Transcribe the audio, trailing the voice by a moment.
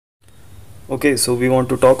Okay, so we want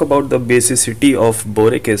to talk about the basicity of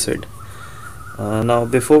boric acid. Now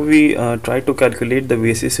before we try to calculate the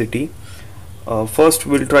basicity, first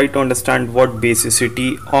we'll try to understand what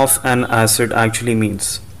basicity of an acid actually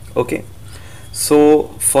means. Okay, so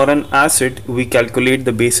for an acid we calculate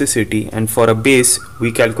the basicity, and for a base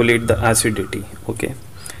we calculate the acidity. Okay,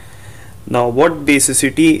 now what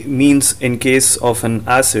basicity means in case of an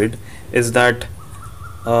acid is that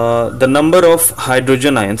the number of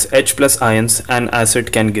hydrogen ions, H plus ions, an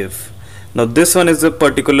acid can give. Now this one is a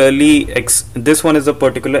particular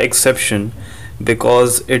exception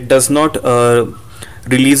because it does not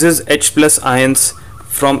releases H plus ions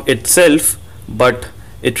from itself, but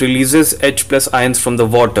it releases H plus ions from the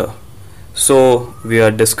water. So we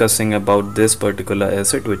are discussing about this particular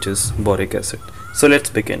acid, which is boric acid. So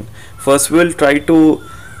let's begin. First we will try to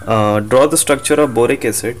draw the structure of boric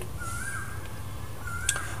acid.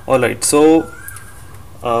 Alright, so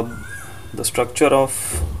the structure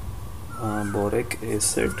of boric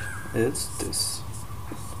acid is this: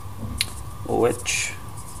 OH,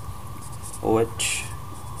 OH,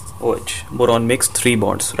 OH. Boron makes 3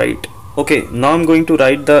 bonds, right? Okay, now I'm going to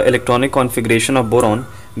write the electronic configuration of boron,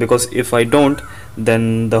 because if I don't,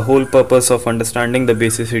 then the whole purpose of understanding the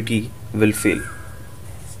basicity will fail.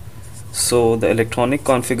 So the electronic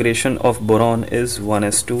configuration of boron is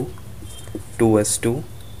 1s2, 2s2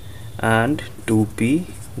 and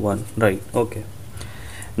 2p1, right? Okay,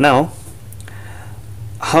 now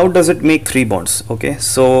how does it make 3 bonds? Okay,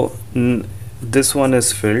 so this one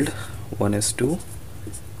is filled, 1s2,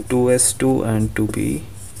 2s2 and 2p.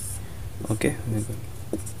 Okay,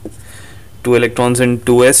 2 electrons in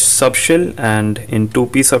 2s subshell, and in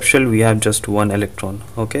 2p subshell we have just 1 electron.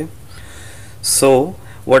 Okay, so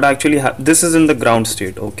what actually this is in the ground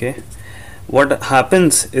state. Okay, what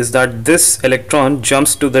happens is that this electron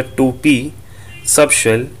jumps to the 2p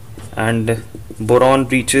subshell and boron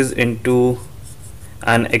reaches into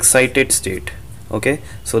an excited state. Okay,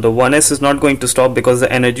 so the 1s is not going to stop because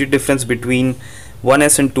the energy difference between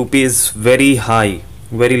 1s and 2p is very high,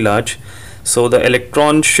 very large. So the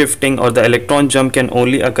electron shifting or the electron jump can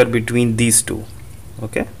only occur between these two.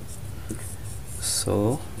 Okay,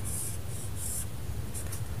 so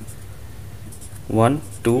 1,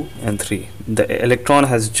 2 and 3, the electron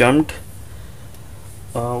has jumped.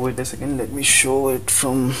 Wait a second, let me show it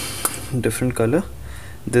from different color.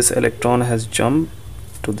 This electron has jumped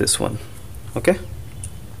to this one. Okay,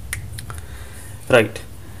 right.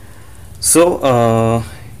 So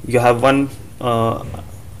you have one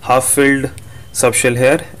half filled subshell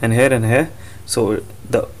here and here and here, so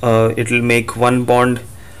the it will make one bond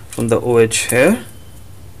from the OH here,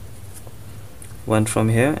 one from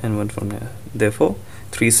here and one from here, therefore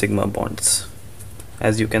 3 sigma bonds,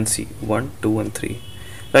 as you can see, 1, 2 and 3,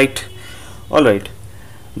 right? All right,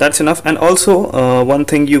 that's enough. And also one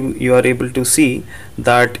thing you are able to see,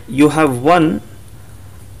 that you have one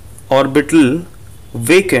orbital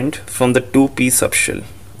vacant from the 2p subshell.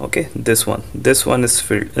 Okay, this one is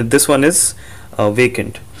filled, this one is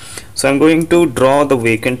vacant. So I'm going to draw the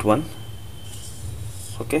vacant one.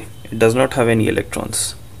 Okay, it does not have any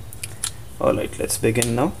electrons. All right, let's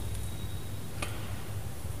begin now.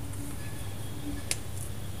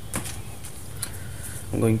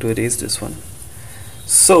 I'm going to erase this one.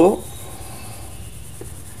 So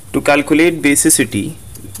to calculate basicity,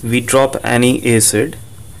 we drop any acid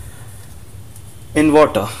in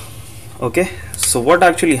water. Okay, so what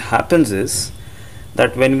actually happens is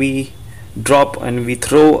that when we drop and we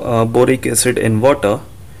throw boric acid in water,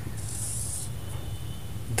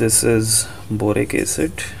 this is boric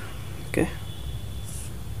acid. Okay,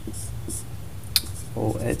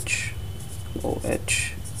 OH,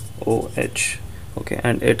 OH, OH. Okay,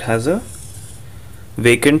 and it has a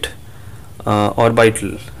vacant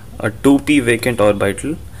orbital, a 2p vacant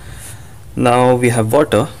orbital. Now we have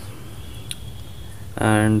water,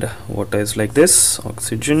 and water is like this: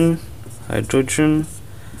 oxygen, hydrogen,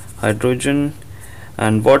 hydrogen,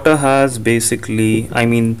 and water has basically,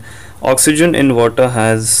 oxygen in water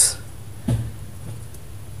has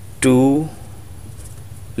 2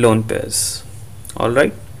 lone pairs. All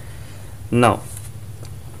right, now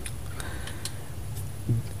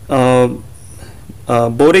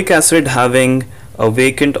boric acid having a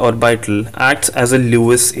vacant orbital acts as a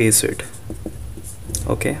Lewis acid.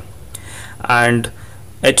 Okay, and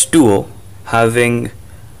H2O having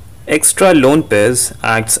extra lone pairs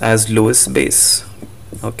acts as Lewis base.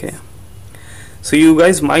 Okay, so you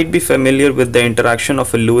guys might be familiar with the interaction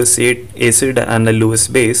of a Lewis acid and a Lewis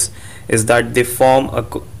base, is that they form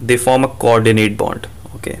a coordinate bond.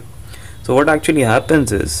 Okay, so what actually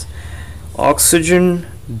happens is oxygen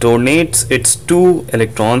donates its 2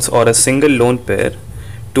 electrons or a single lone pair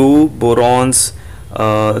to boron's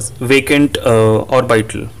vacant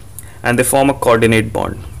orbital, and they form a coordinate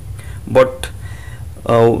bond. But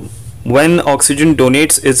when oxygen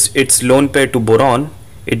donates its lone pair to boron,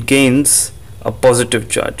 it gains a positive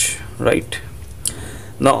charge, right?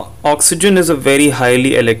 Now oxygen is a very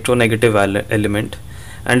highly electronegative element,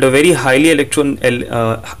 and a very highly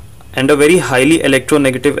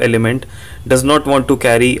electronegative element does not want to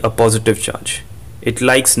carry a positive charge. It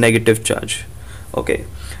likes negative charge. Okay,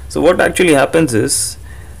 so what actually happens is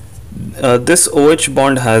this OH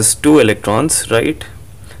bond has 2 electrons, right?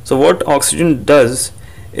 So what oxygen does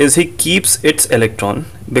is he keeps its electron,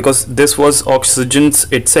 because this was oxygen's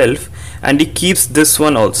itself, and he keeps this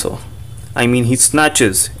one also. I mean, he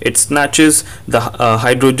snatches the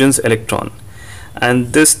hydrogen's electron,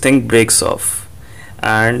 and this thing breaks off,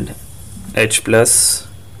 and H plus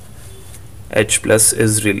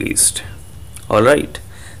is released. Alright,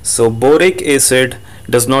 so boric acid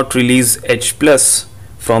does not release H plus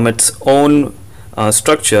from its own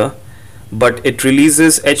structure, but it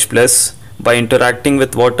releases H plus by interacting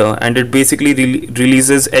with water, and it basically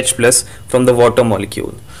releases H plus from the water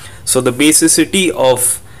molecule. So the basicity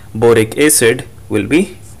of boric acid will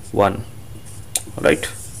be 1. Right,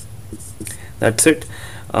 that's it.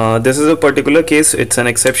 This is a particular case, it's an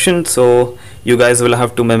exception, so you guys will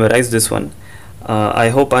have to memorize this one. I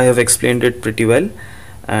hope I have explained it pretty well,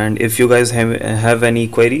 and if you guys have any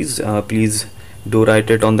queries, please do write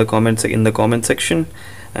it on the in the comment section,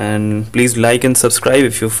 and please like and subscribe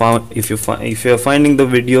if you are finding the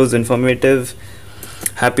videos informative.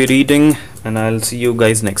 Happy reading, and I'll see you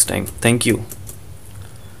guys next time. Thank you.